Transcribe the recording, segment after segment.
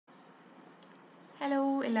Hello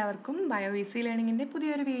എല്ലാവർക്കും ബയോഇസി ലേണിങ്ങിൻ്റെ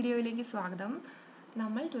പുതിയൊരു വീഡിയോയിലേക്ക് സ്വാഗതം.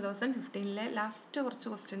 നമ്മൾ 2015 ലാസ്റ്റ് കുറച്ച്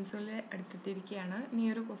ക്വസ്റ്റ്യൻസുകൾ എടുത്തെത്തിയിരിക്കുകയാണ്. ഇനി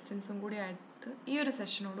ഒരു ക്വസ്റ്റ്യൻസും കൂടി ആയിട്ട് ഈ ഒരു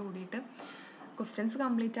സെഷനോട് കൂടിയിട്ട് ക്വസ്റ്റ്യൻസ്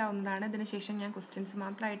കംപ്ലീറ്റ് ആവുന്നതാണ്. ഇതിനുശേഷം ഞാൻ ക്വസ്റ്റ്യൻസ്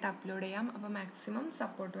മാത്രമായിട്ട് അപ്ലോഡ് ചെയ്യാം. അപ്പോൾ മാക്സിമം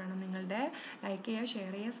സപ്പോർട്ട് വേണം നിങ്ങളുടെ. ലൈക്ക് ചെയ്യുക,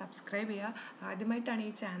 ഷെയർ ചെയ്യുക, സബ്സ്ക്രൈബ് ചെയ്യുക. ആദ്യമായിട്ടാണ്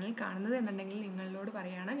ഈ ചാനൽ കാണുന്നത് എന്നുണ്ടെങ്കിൽ നിങ്ങളോട്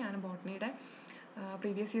പറയുകയാണ്, ഞാൻ ബോട്ടണിയുടെ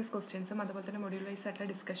പ്രീവിയസ് ഇയേഴ്സ് ക്വസ്റ്റ്യൻസും അതുപോലെ തന്നെ മൊഡ്യൂൾ വൈസ് ആയിട്ടുള്ള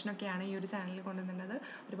ഡിസ്കഷനൊക്കെയാണ് ഈ ഒരു ചാനലിൽ കൊണ്ടുവരുന്നത്.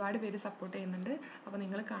 ഒരുപാട് പേര് സപ്പോർട്ട് ചെയ്യുന്നുണ്ട്. അപ്പോൾ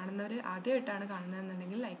നിങ്ങൾ കാണുന്നവർ ആദ്യമായിട്ടാണ്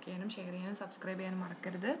കാണുന്നതെന്നുണ്ടെങ്കിൽ ലൈക്ക് ചെയ്യാനും ഷെയർ ചെയ്യാനും സബ്സ്ക്രൈബ് ചെയ്യാനും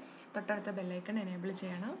മറക്കരുത്. തൊട്ടടുത്ത ബെല്ലൈക്കൺ എനേബിൾ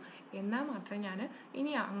ചെയ്യണം. എന്നാൽ മാത്രമേ ഞാൻ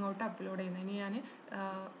ഇനി അങ്ങോട്ട് അപ്ലോഡ് ചെയ്യുന്നത്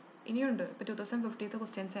ഇനിയുണ്ട്. ഇപ്പോൾ 2015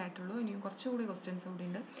 ക്വസ്റ്റ്യൻസ് ആയിട്ടുള്ളൂ. ഇനിയും കുറച്ചുകൂടി ക്വസ്റ്റ്യൻസ് കൂടി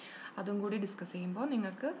ഉണ്ട്. അതും കൂടി ഡിസ്കസ് ചെയ്യുമ്പോൾ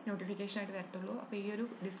നിങ്ങൾക്ക് നോട്ടിഫിക്കേഷൻ ആയിട്ട് വരത്തുള്ളൂ. അപ്പോൾ ഈ ഒരു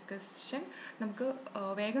ഡിസ്കഷൻ നമുക്ക്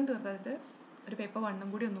വേഗം തീർത്തിട്ട് ഒരു പേപ്പർ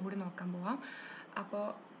 1 കൂടി ഒന്നുകൂടി നോക്കാൻ പോവാം. അപ്പോൾ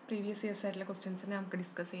പ്രീവിയസ് ഇയേഴ്സ് ആയിട്ടുള്ള ക്വസ്റ്റ്യൻസിനെ നമുക്ക്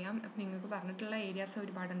ഡിസ്കസ് ചെയ്യാം. അപ്പോൾ നിങ്ങൾക്ക് പറഞ്ഞിട്ടുള്ള ഏരിയാസ്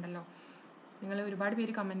ഒരുപാടുണ്ടല്ലോ. നിങ്ങൾ ഒരുപാട്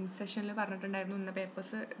പേര് കമൻറ്റ് സെക്ഷനിൽ പറഞ്ഞിട്ടുണ്ടായിരുന്നു ഇന്ന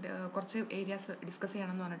പേപ്പേഴ്സ് കുറച്ച് ഏരിയാസ് ഡിസ്കസ്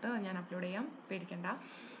ചെയ്യണമെന്ന് പറഞ്ഞിട്ട്. ഞാൻ അപ്ലോഡ് ചെയ്യാം, പേടിക്കണ്ട.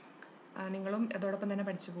 നിങ്ങളും അതോടൊപ്പം തന്നെ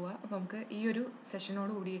പഠിച്ചു പോവുക. അപ്പോൾ നമുക്ക് ഈ ഒരു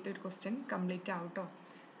സെഷനോട് കൂടിയിട്ട് ഒരു ക്വസ്റ്റ്യൻ കംപ്ലീറ്റ് ആവും കേട്ടോ.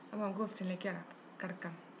 അപ്പോൾ നമുക്ക് ക്വസ്റ്റ്യനിലേക്ക്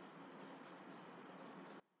കടക്കാം.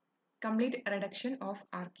 Complete reduction of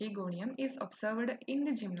archegonium is observed in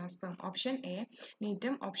the gymnosperm. Option A,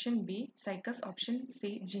 Netum. Option B, Cycas. Option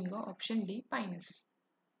C, Jingo. Option D, Pinus.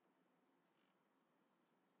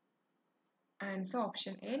 Answer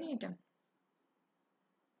option A, Netum.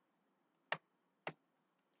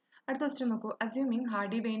 അടുത്ത ക്വസ്റ്റ്യൻ നോക്കൂ. Assuming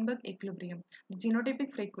Hardy-Weinberg equilibrium, the genotype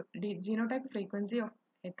frequency of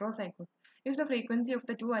heterozygote, if the frequency of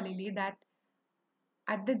the two allele that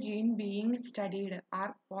at the gene being studied are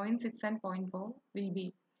 0.6 and 0.4 will be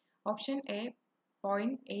option A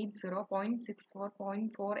 0.80, 0.64,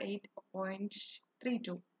 0.48,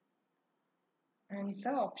 0.32.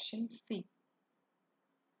 Answer option C.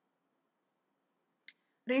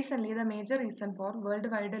 Recently, the major reason for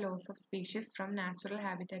worldwide loss of species from natural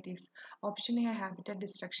habitat is option A, habitat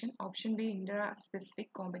destruction, option B, intra-specific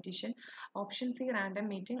competition, option C, random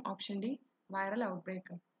mating, option D, viral outbreak.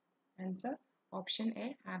 Answer option A,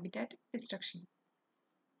 habitat destruction.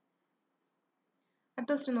 At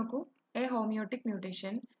the question, a homeotic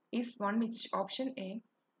mutation is one which option A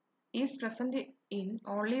is present in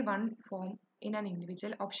only one form in an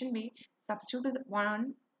individual. Option B, substitute one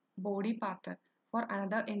body part for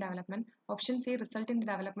another in development. Option C, result in the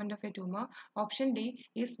development of a tumor. Option D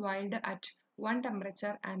is wild at one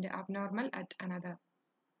temperature and abnormal at another.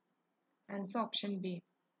 Answer option B,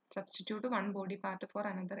 substitute one body part for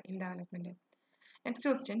another in development. Next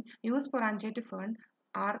question, eusporangiate fern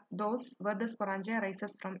are those where the sporangia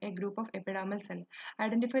arises from a group of epidermal cells.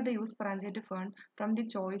 Identify the eusporangiate fern from the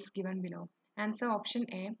choice given below. Answer option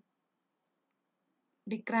A,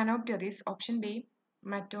 Dicranopteris. Option B,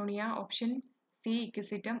 Matonia. Option C,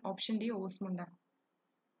 Equisetum. Option D, Osmunda.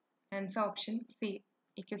 Answer option C,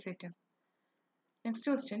 Equisetum. Next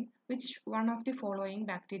question, which one of the following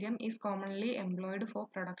bacterium is commonly employed for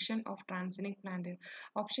production of transgenic plant?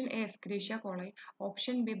 Option A, Escherichia coli.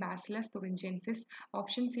 Option B, Bacillus thuringiensis.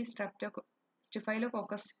 Option C,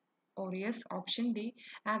 Staphylococcus aureus. Option D,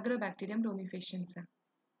 Agrobacterium tumefaciens.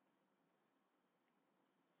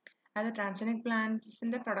 അത് transgenic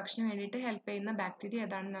പ്ലാന്റ്സിന്റെ production വേണ്ടിയിട്ട് help ചെയ്യുന്ന bacteria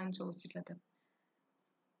ഏതാണെന്നാണ് ചോദിച്ചിട്ടുള്ളത്.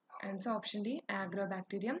 Answer option D,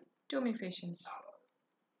 ആഗ്രോബാക്ടീരിയം tumefaciens.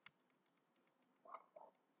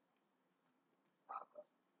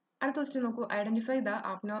 അടുത്ത question നോക്കൂ. Identify the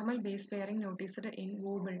abnormal base pairing noticed in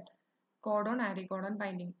വൂബിൾ codon ആരികോഡോൺ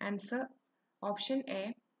binding. Answer option A,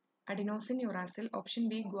 adenosine uracil. Option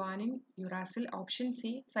B, guanine uracil. Option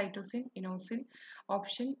C, cytosine ഇനോസിൽ.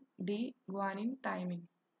 Option D, guanine thymine.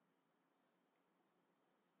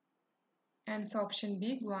 Answer option B,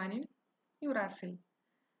 guanine uracil.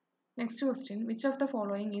 Next question, which of the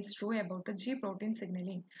following is true about the G protein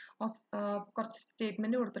signaling? കുറച്ച്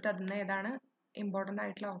statement കൊടുത്തിട്ട് അതിന് ഏതാണ് important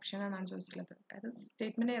ആയിട്ടുള്ള option എന്നാണ് ചോദിച്ചിട്ടുള്ളത്. അതായത്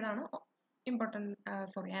statement ഏതാണ്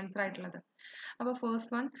answer ആയിട്ടുള്ളത്. അപ്പോൾ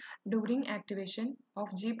first one, during activation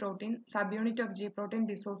of G protein, subunit of G protein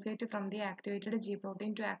dissociate from the activated G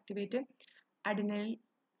protein to activate adenyl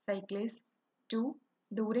cyclase. 2,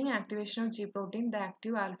 during activation of G protein, the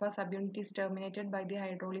active alpha subunit is terminated by the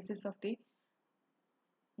hydrolysis of the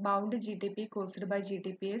bound GTP caused by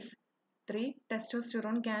GTPase. 3,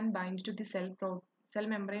 testosterone can bind to the cell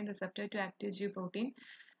membrane receptor to active G protein.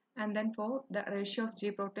 And then 4, the ratio of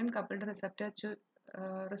G protein coupled receptor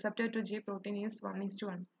to G protein is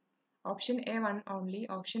 1:1. Option A, 1 only.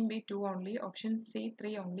 Option B, 2 only. Option C,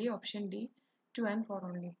 3 only. Option D, 2 and 4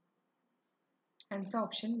 only. Answer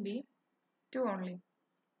option B, 2 only.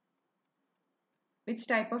 Which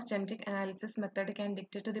type of genetic analysis method can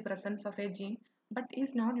dictate to the presence of a gene but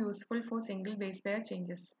is not useful for single base pair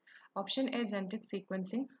changes. Option A, genetic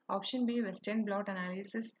sequencing. Option B, Western blot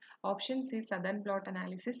analysis. Option C, Southern blot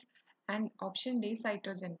analysis. And option D,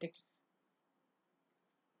 cytogenetics.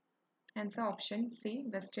 Answer option C,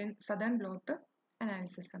 Southern blot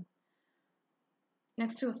analysis.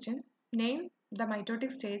 Next question. Name the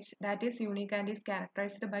mitotic stage that is unique and is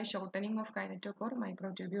characterized by shortening of kinetochore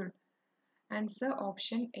microtubule. Answer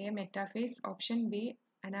option A, metaphase. Option B,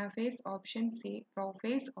 anaphase. Option C,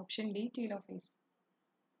 prophase. Option D, telophase.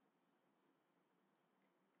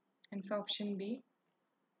 Answer option B,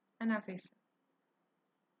 anaphase.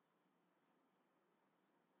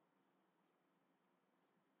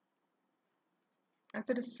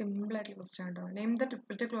 അടുത്തൊരു simple ആയിട്ടുള്ള question കേട്ടോ. Name the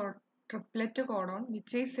triplet codon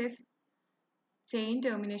which is A chain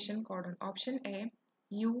termination codon. Option A,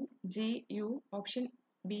 UGU. Option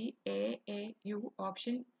B, AAU.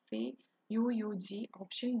 Option C, UUG.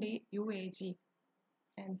 Option D, UAG.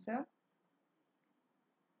 Answer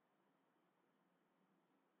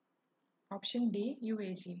option D,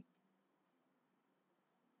 UAG.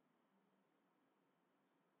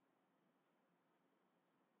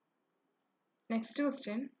 Next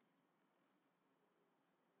question.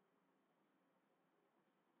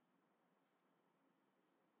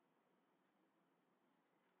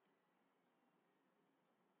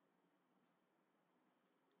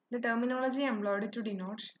 The terminology employed to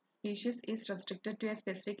denote species is restricted to a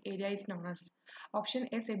specific area is known as. Option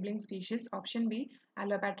A, sibling species. Option B,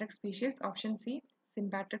 allopatric species. Option C,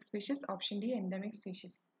 sympatric species. Option D, endemic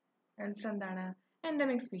species. Answer എന്താണ്?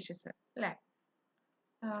 Endemic species. അല്ലേ?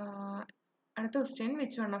 അടുത്ത question.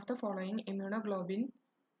 Which one of the following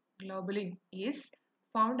immunoglobulin is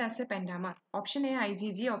found as a pentamer? Option A,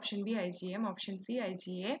 IgG. Option B, IgM. Option C,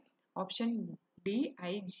 IgA. Option D,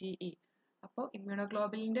 IgE. അപ്പോൾ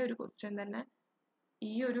ഇമ്മ്യൂണോഗ്ലോബുലിൻ്റെ ഒരു question തന്നെ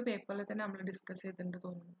ഈ ഒരു പേപ്പറിൽ തന്നെ നമ്മൾ ഡിസ്കസ് ചെയ്തിട്ടുണ്ട്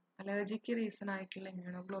തോന്നുന്നു. അലർജിക്ക് റീസൺ ആയിട്ടുള്ള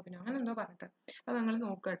ഇമ്മ്യൂണോഗ്ലോബിനോ അങ്ങനെ എന്തോ പറഞ്ഞിട്ട്. അപ്പോൾ നിങ്ങൾ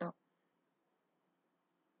നോക്കുക കേട്ടോ.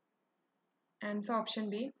 Answer option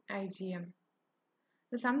B, IgM.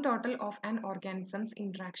 The sum total of an organism's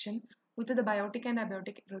interaction with the biotic and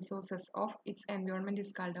abiotic resources of its environment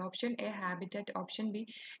is called. Option A, habitat. Option B,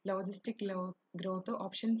 logistic growth.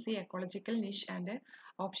 Option C, ecological niche. And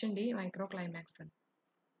option D, microclimax.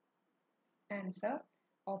 Answer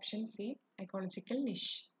option C, ecological niche.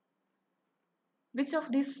 Which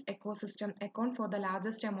of these ecosystems account for the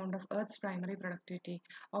largest amount of Earth's primary productivity?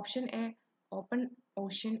 Option A, open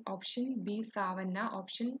ocean. Option B, savanna.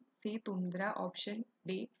 Option C, tundra. Option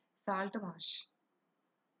D, salt marsh.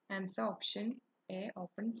 Answer option A,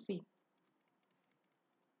 open sea.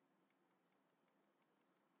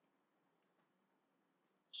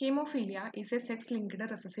 Hemophilia is a sex-linked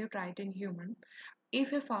recessive trait in human. If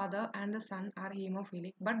a father and the son are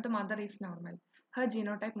hemophilic but the mother is normal, her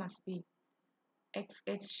genotype must be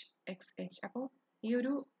XH. അപ്പോൾ ഈ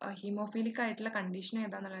ഒരു ഹീമോഫീലിക് ആയിട്ടുള്ള condition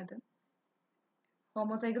ഏതാണെന്നുള്ളത്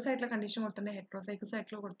homozygous ആയിട്ടുള്ള condition കൊടുത്തിട്ടുണ്ട്, heterozygous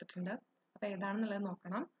ആയിട്ടുള്ള കൊടുത്തിട്ടുണ്ട്. അപ്പോൾ ഏതാണെന്നുള്ളത്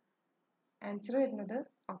നോക്കണം. ആൻസർ വരുന്നത്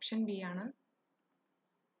ഓപ്ഷൻ ബി ആണ്.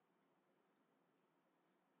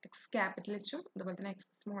 എക്സ് ക്യാപിറ്റൽ എച്ചും അതുപോലെ തന്നെ എക്സ്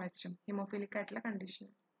സ്മോൾ എച്ചും ഹീമോഫീലിക് ആയിട്ടുള്ള കണ്ടീഷൻ.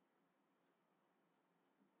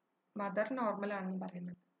 മദർ നോർമൽ ആണെന്ന്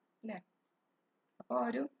പറയുന്നത് അല്ലേ? അപ്പോൾ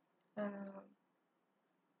ഒരു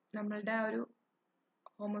നമ്മളുടെ ആ ഒരു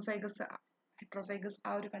ഹോമോസൈഗസ് ഹെട്രോസൈഗസ്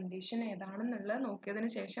ആ ഒരു കണ്ടീഷൻ ഏതാണെന്നുള്ളത് നോക്കിയതിന്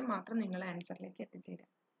ശേഷം മാത്രം നിങ്ങൾ ആൻസറിലേക്ക് എത്തിച്ചേരാം.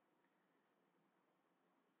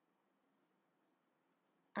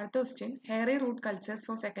 അടുത്ത question. Hairy root cultures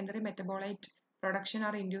four secondary metabolite production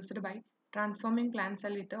R induced by transforming plant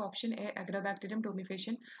cell with option A, Agrobacterium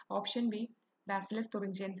ട്യൂമിഫേഷൻ. Option B, Bacillus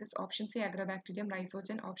thuringiensis. Option C, Agrobacterium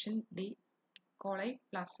rhizogen. Option D, coli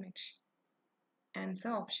plasmid.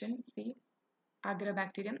 Answer option C,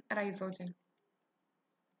 Agrobacterium rhizogen.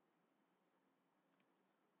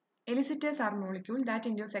 Elicitors are molecules that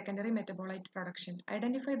induce secondary metabolite production.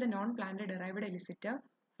 Identify the non-plant derived elicitor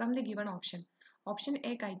from the given option. Option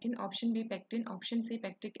A, chitin. Option B, pectin. Option C,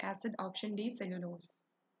 pectic acid. Option D, cellulose.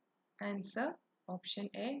 Answer option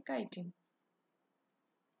A, chitin.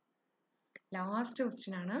 Last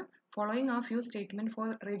question ആണ്. Following are few statement for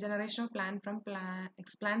regeneration of plant from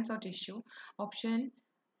explants or tissue. Option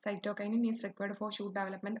cytokinin is required for shoot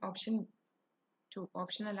development. Option 2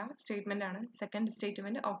 option അല്ല, statement ആണ്. Second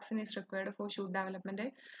statement, auxin is required for shoot development.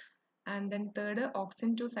 And then third,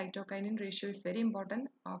 auxin to cytokinin ratio is very important.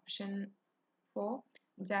 Option 4,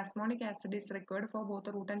 jasmonic acid is required for both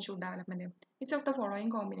root and shoot development. Which of the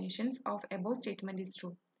following combinations of above statement is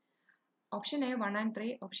true? Option A, 1 and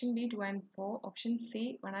 3. Option B, 2 and 4. Option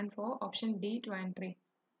C, 1 and 4. Option D, 2 and 3.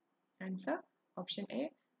 Answer option A,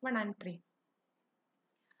 1 and 3.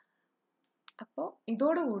 അപ്പോൾ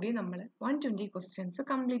ഇതോടുകൂടി നമ്മൾ 120 questions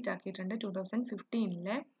complete ആക്കിയിട്ടുണ്ട്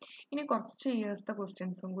 2015. ഇനി കുറച്ച് ഇയേഴ്സത്തെ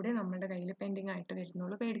ക്വസ്റ്റ്യൻസും കൂടി നമ്മുടെ കയ്യിൽ പെൻഡിങ് ആയിട്ട്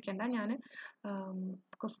വരുന്നുള്ളൂ. പേടിക്കേണ്ട, ഞാൻ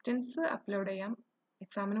ക്വസ്റ്റ്യൻസ് അപ്ലോഡ് ചെയ്യാം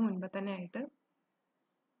എക്സാമിന് മുൻപ് തന്നെ ആയിട്ട്.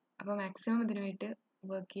 അപ്പോൾ മാക്സിമം ഇതിനു വേണ്ടി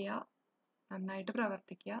വർക്ക് ചെയ്യുക, നന്നായിട്ട്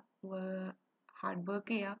പ്രവർത്തിക്കുക, ഹാർഡ്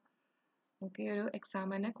വർക്ക് ചെയ്യുക. നമുക്ക് ഈ ഒരു എക്സാം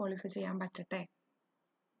തന്നെ ക്വാളിഫൈ ചെയ്യാൻ പറ്റട്ടെ.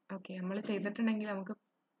 ഓക്കെ, നമ്മൾ ചെയ്തിട്ടുണ്ടെങ്കിൽ, നമുക്ക്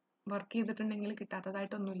വർക്ക് ചെയ്തിട്ടുണ്ടെങ്കിൽ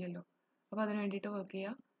കിട്ടാത്തതായിട്ടൊന്നുമില്ലല്ലോ. അപ്പോൾ അതിന് വേണ്ടിയിട്ട് വർക്ക്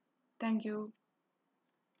ചെയ്യുക. Thank you.